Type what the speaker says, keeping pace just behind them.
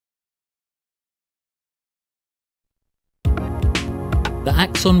The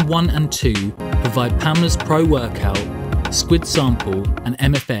AXON-1 and 2 provide Pamela's Pro Workout, SQUID Sample and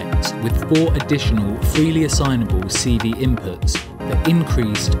MFX with 4 additional freely assignable CV inputs for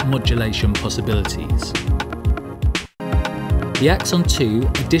increased modulation possibilities. The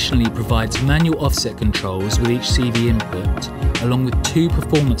AXON-2 additionally provides manual offset controls with each CV input, along with 2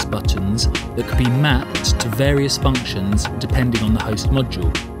 performance buttons that can be mapped to various functions depending on the host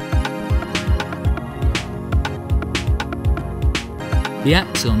module. The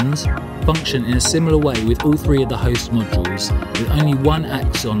AXONs function in a similar way with all 3 of the host modules, with only 1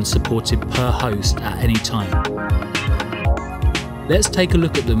 AXON supported per host at any time. Let's take a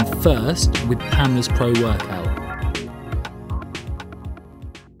look at them first with Pamela's Pro Workout.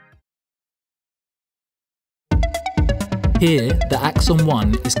 Here, the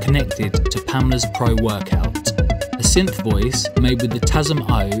AXON-1 is connected to Pamela's Pro Workout. A synth voice made with the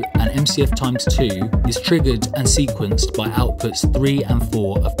TASM-O and MCF x2 is triggered and sequenced by outputs 3 and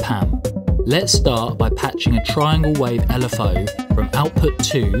 4 of PAM. Let's start by patching a triangle wave LFO from output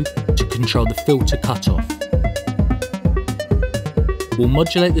 2 to control the filter cutoff. We'll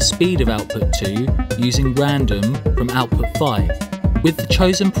modulate the speed of output 2 using random from output 5. With the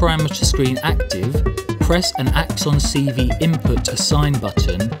chosen parameter screen active, press an AXON CV input assign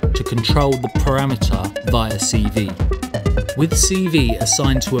button to control the parameter via CV. With CV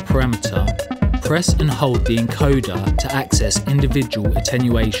assigned to a parameter, press and hold the encoder to access individual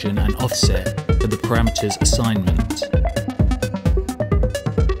attenuation and offset for the parameter's assignment.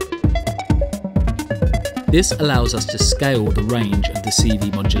 This allows us to scale the range of the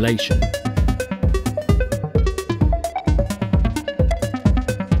CV modulation.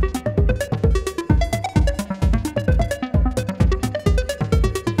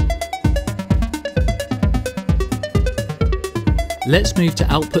 Let's move to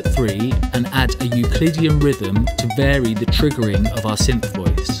output 3 and add a Euclidean rhythm to vary the triggering of our synth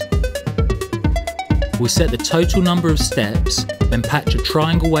voice. We'll set the total number of steps, then patch a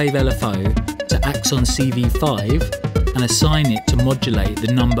triangle wave LFO to AXON CV5 and assign it to modulate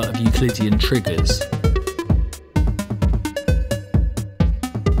the number of Euclidean triggers.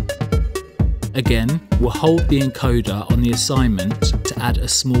 Again, we'll hold the encoder on the assignment to add a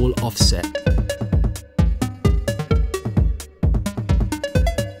small offset.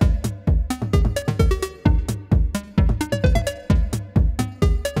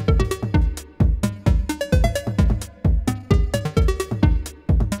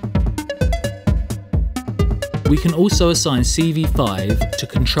 We can also assign CV5 to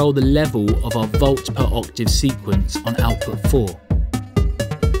control the level of our volt per octave sequence on output 4.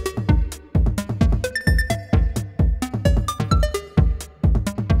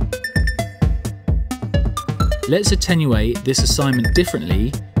 Let's attenuate this assignment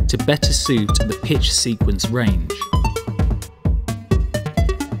differently to better suit the pitch sequence range.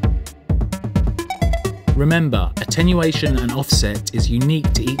 Remember, attenuation and offset is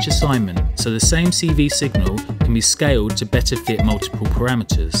unique to each assignment, so the same CV signal can be scaled to better fit multiple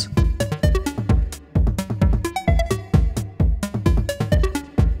parameters.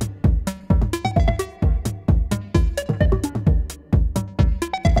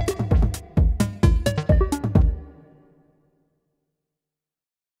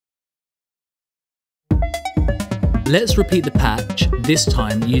 Let's repeat the patch, this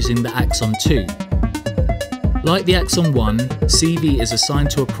time using the AXON-2. Like the AXON-1, CV is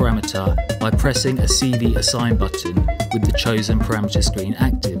assigned to a parameter by pressing a CV assign button with the chosen parameter screen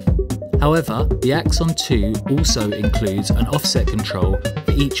active. However, the AXON-2 also includes an offset control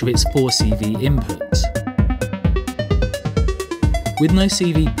for each of its 4 CV inputs. With no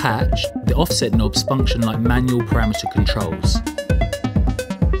CV patched, the offset knobs function like manual parameter controls.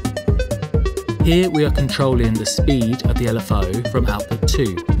 Here we are controlling the speed of the LFO from output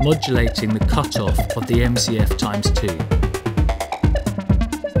 2, modulating the cutoff of the MCF x2.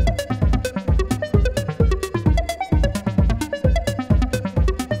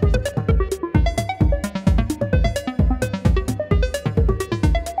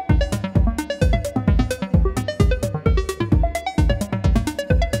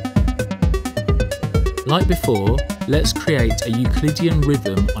 Like before, let's create a Euclidean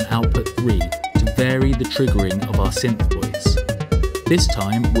rhythm on output 3 to vary the triggering of our synth voice. This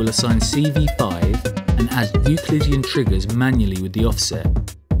time we'll assign CV5 and add Euclidean triggers manually with the offset.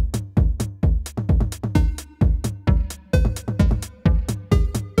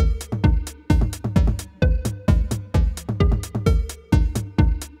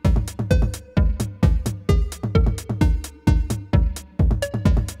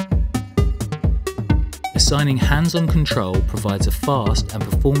 Assigning hands-on control provides a fast and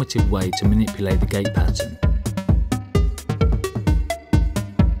performative way to manipulate the gate pattern.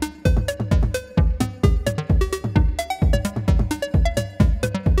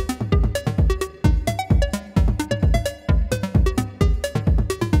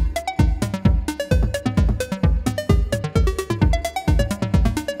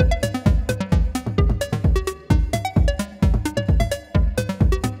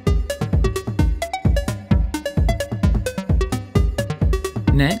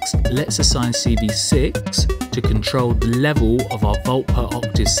 Next, let's assign CV6 to control the level of our volt per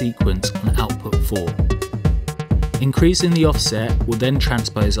octave sequence on output 4. Increasing the offset will then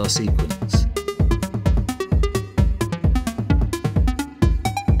transpose our sequence.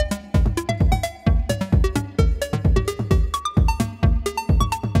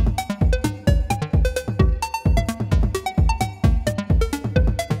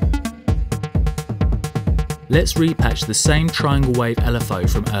 Let's repatch the same triangle wave LFO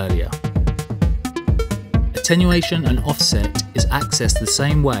from earlier. Attenuation and offset is accessed the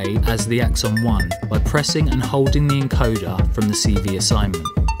same way as the AXON-1 by pressing and holding the encoder from the CV assignment.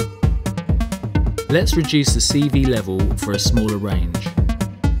 Let's reduce the CV level for a smaller range.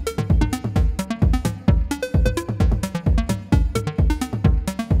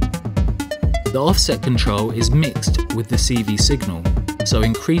 The offset control is mixed with the CV signal, so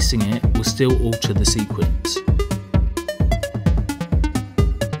increasing it will still alter the sequence.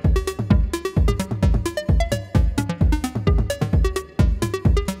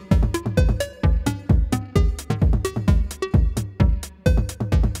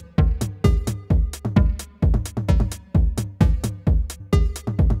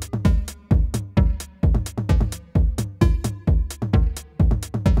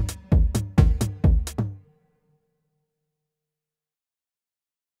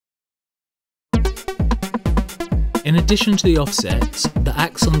 In addition to the offsets, the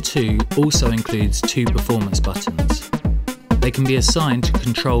AXON-2 also includes 2 performance buttons. They can be assigned to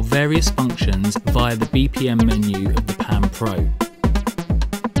control various functions via the BPM menu of the PAM Pro.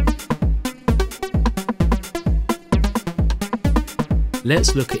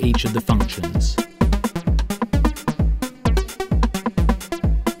 Let's look at each of the functions.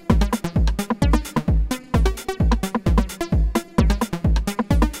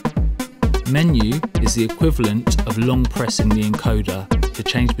 Menu is the equivalent of long pressing the encoder to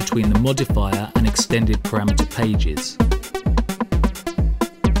change between the modifier and extended parameter pages.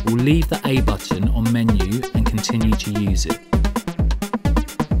 We'll leave the A button on menu and continue to use it.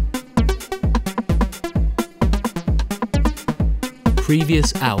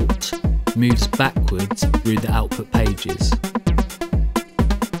 Previous out moves backwards through the output pages.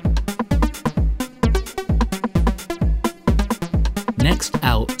 Next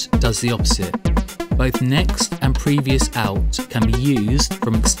out does the opposite. Both next and previous out can be used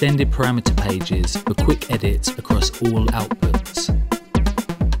from extended parameter pages for quick edits across all outputs.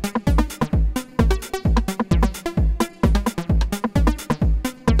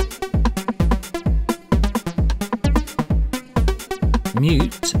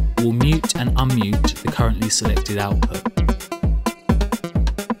 Mute will mute and unmute the currently selected output.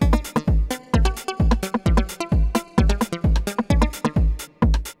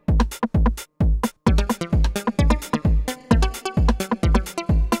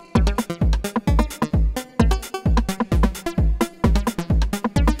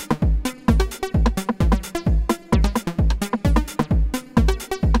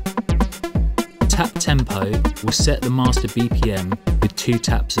 Tap tempo will set the master BPM with 2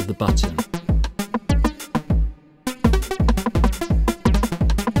 taps of the button.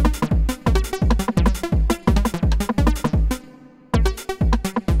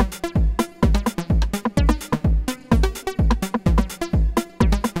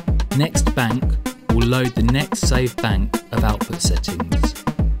 Next bank will load the next saved bank of output settings.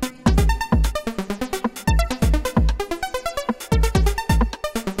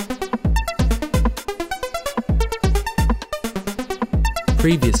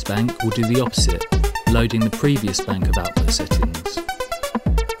 Previous bank will do the opposite, loading the previous bank of output settings.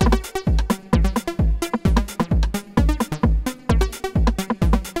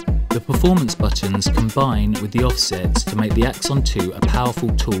 The performance buttons combine with the offsets to make the AXON-2 a powerful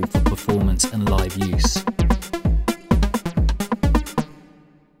tool for performance and live use.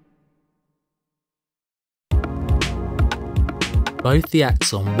 Both the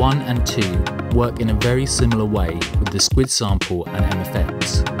AXON-1 and 2 work in a very similar way with the SQUID sample and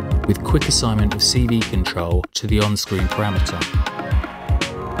MFX, with quick assignment of CV control to the on-screen parameter.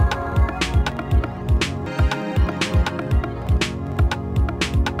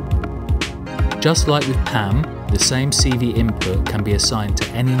 Just like with PAM, the same CV input can be assigned to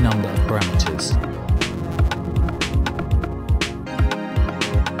any number of parameters.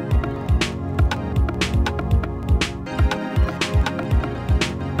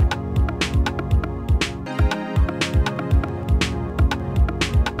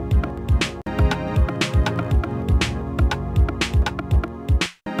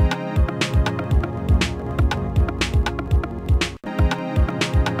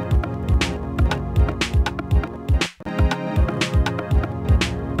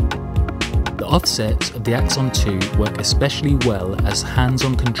 offsets of the AXON-2 work especially well as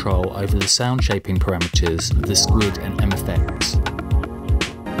hands-on control over the sound shaping parameters of the SQUID and MFX.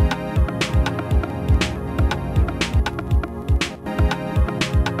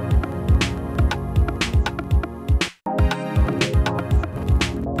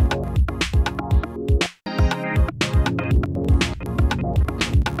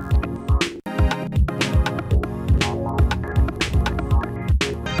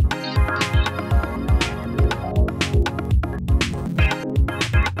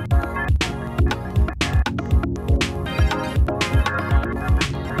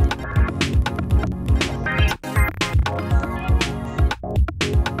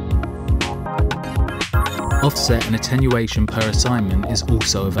 Offset and attenuation per assignment is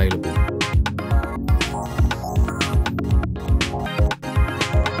also available.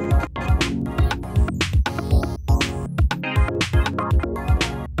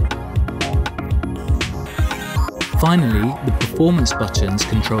 Finally, the performance buttons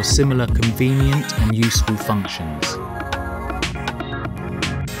control similar convenient and useful functions.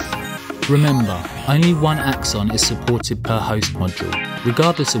 Remember, only one AXON is supported per host module,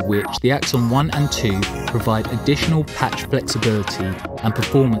 regardless of which the AXON-1 and 2 provide additional patch flexibility and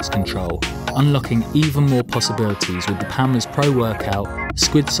performance control, unlocking even more possibilities with the Pamela's Pro Workout,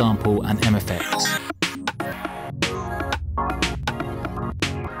 SQUID Sample and MFX.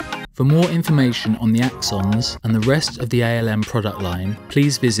 For more information on the AXONs and the rest of the ALM product line,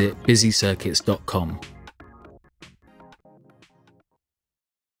 please visit busycircuits.com.